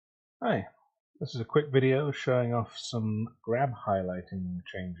Hi, this is a quick video showing off some grab highlighting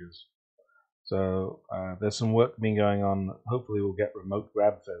changes. So there's some work been going on. Hopefully we'll get remote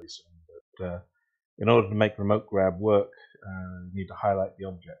grab fairly soon, but in order to make remote grab work, you need to highlight the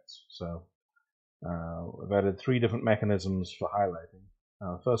objects. So we've added 3 different mechanisms for highlighting.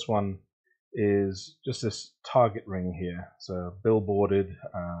 The first one is just this target ring here. So billboarded,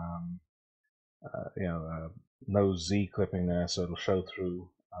 no Z clipping there, so it'll show through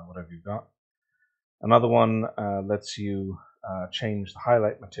whatever you've got. Another one lets you change the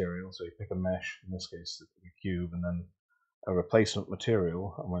highlight material, so you pick a mesh, in this case the cube, and then a replacement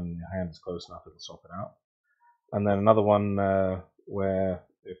material, and when your hand is close enough it'll swap it out. And then another one where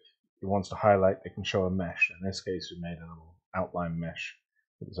if it wants to highlight, it can show a mesh. In this case we made a little outline mesh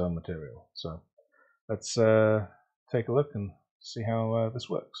with its own material. So let's take a look and see how this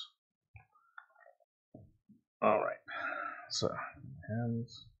works. Alright, so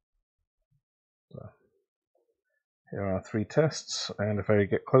hands. So here are 3 tests, and if I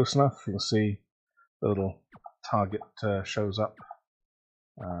get close enough, you'll see the little target shows up.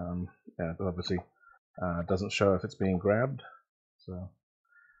 It obviously doesn't show if it's being grabbed. So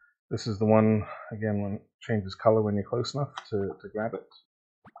this is the one, again, when it changes color when you're close enough to grab it.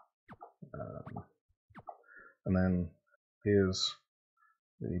 And then here's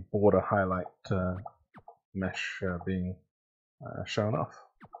the border highlight mesh being shown off.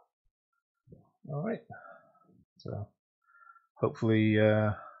 Alright. So hopefully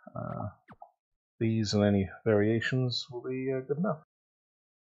these and any variations will be good enough.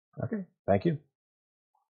 Okay, thank you.